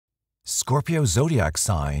Scorpio Zodiac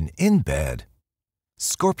sign in bed.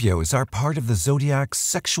 Scorpios are part of the zodiac's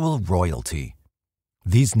sexual royalty.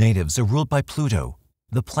 These natives are ruled by Pluto,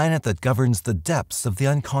 the planet that governs the depths of the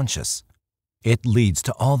unconscious. It leads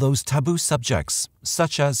to all those taboo subjects,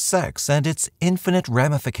 such as sex and its infinite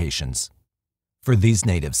ramifications. For these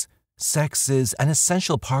natives, sex is an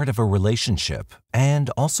essential part of a relationship and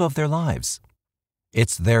also of their lives.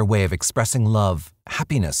 It's their way of expressing love,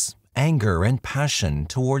 happiness, anger, and passion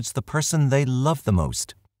towards the person they love the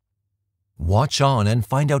most. Watch on and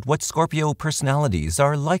find out what Scorpio personalities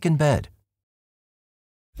are like in bed.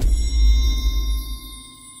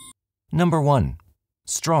 Number 1.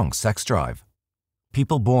 Strong sex drive.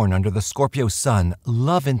 People born under the Scorpio sun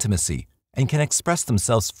love intimacy and can express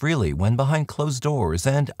themselves freely when behind closed doors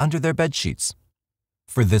and under their bed sheets.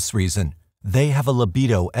 For this reason, they have a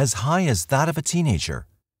libido as high as that of a teenager.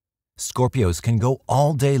 Scorpios can go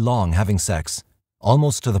all day long having sex,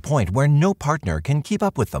 almost to the point where no partner can keep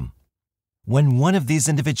up with them. When one of these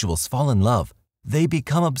individuals fall in love, they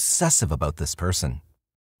become obsessive about this person.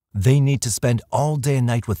 They need to spend all day and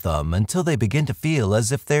night with them until they begin to feel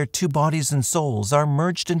as if their two bodies and souls are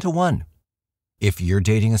merged into one. If you're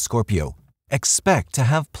dating a Scorpio, expect to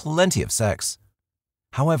have plenty of sex.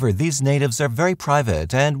 However, these natives are very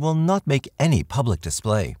private and will not make any public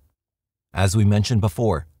display. As we mentioned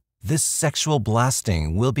before, this sexual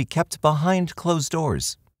blasting will be kept behind closed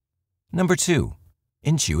doors. Number 2.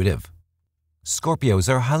 Intuitive. Scorpios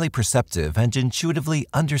are highly perceptive and intuitively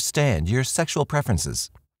understand your sexual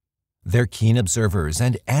preferences. They're keen observers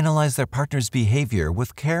and analyze their partner's behavior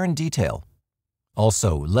with care and detail.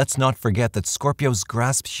 Also, let's not forget that Scorpios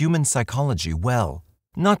grasp human psychology well,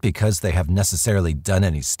 not because they have necessarily done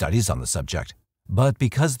any studies on the subject, but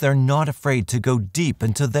because they're not afraid to go deep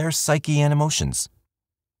into their psyche and emotions.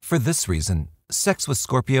 For this reason, sex with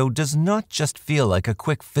Scorpio does not just feel like a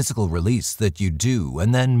quick physical release that you do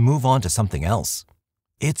and then move on to something else.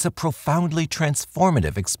 It's a profoundly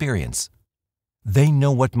transformative experience. They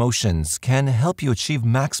know what motions can help you achieve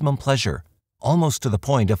maximum pleasure, almost to the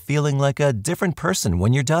point of feeling like a different person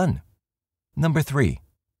when you're done. Number 3.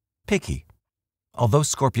 Picky. Although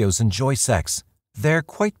Scorpios enjoy sex, they're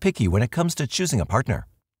quite picky when it comes to choosing a partner.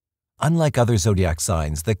 Unlike other zodiac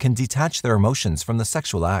signs that can detach their emotions from the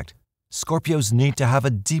sexual act, Scorpios need to have a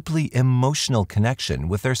deeply emotional connection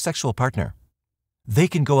with their sexual partner. They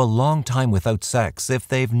can go a long time without sex if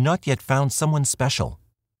they've not yet found someone special.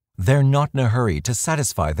 They're not in a hurry to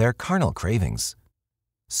satisfy their carnal cravings.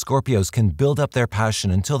 Scorpios can build up their passion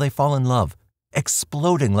until they fall in love,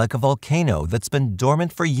 exploding like a volcano that's been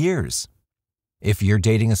dormant for years. If you're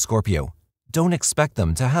dating a Scorpio, don't expect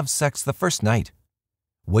them to have sex the first night.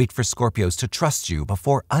 Wait for Scorpios to trust you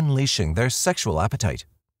before unleashing their sexual appetite.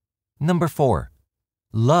 Number 4.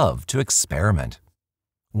 Love to experiment.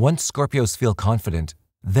 Once Scorpios feel confident,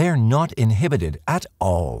 they're not inhibited at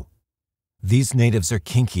all. These natives are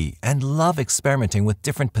kinky and love experimenting with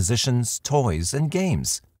different positions, toys, and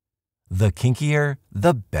games. The kinkier,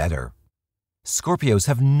 the better. Scorpios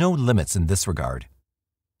have no limits in this regard.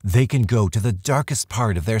 They can go to the darkest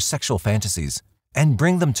part of their sexual fantasies and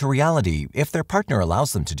bring them to reality if their partner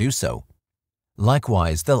allows them to do so.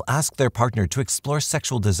 Likewise, they'll ask their partner to explore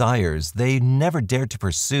sexual desires they never dared to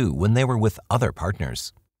pursue when they were with other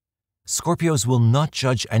partners. Scorpios will not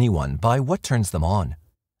judge anyone by what turns them on.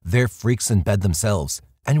 They're freaks in bed themselves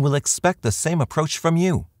and will expect the same approach from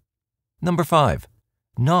you. Number 5.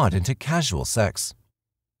 Not into casual sex.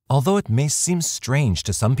 Although it may seem strange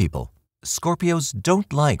to some people, Scorpios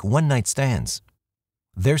don't like one-night stands.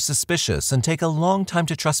 They're suspicious and take a long time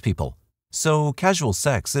to trust people, so casual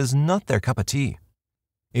sex is not their cup of tea.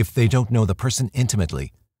 If they don't know the person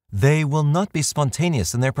intimately, they will not be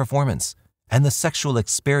spontaneous in their performance, and the sexual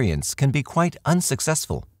experience can be quite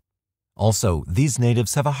unsuccessful. Also, these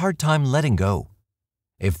natives have a hard time letting go.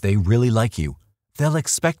 If they really like you, they'll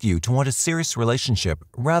expect you to want a serious relationship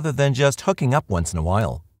rather than just hooking up once in a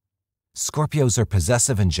while. Scorpios are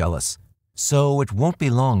possessive and jealous, so it won't be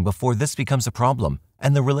long before this becomes a problem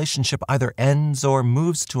and the relationship either ends or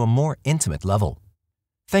moves to a more intimate level.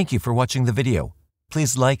 Thank you for watching the video.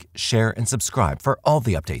 Please like, share, and subscribe for all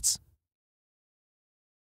the updates.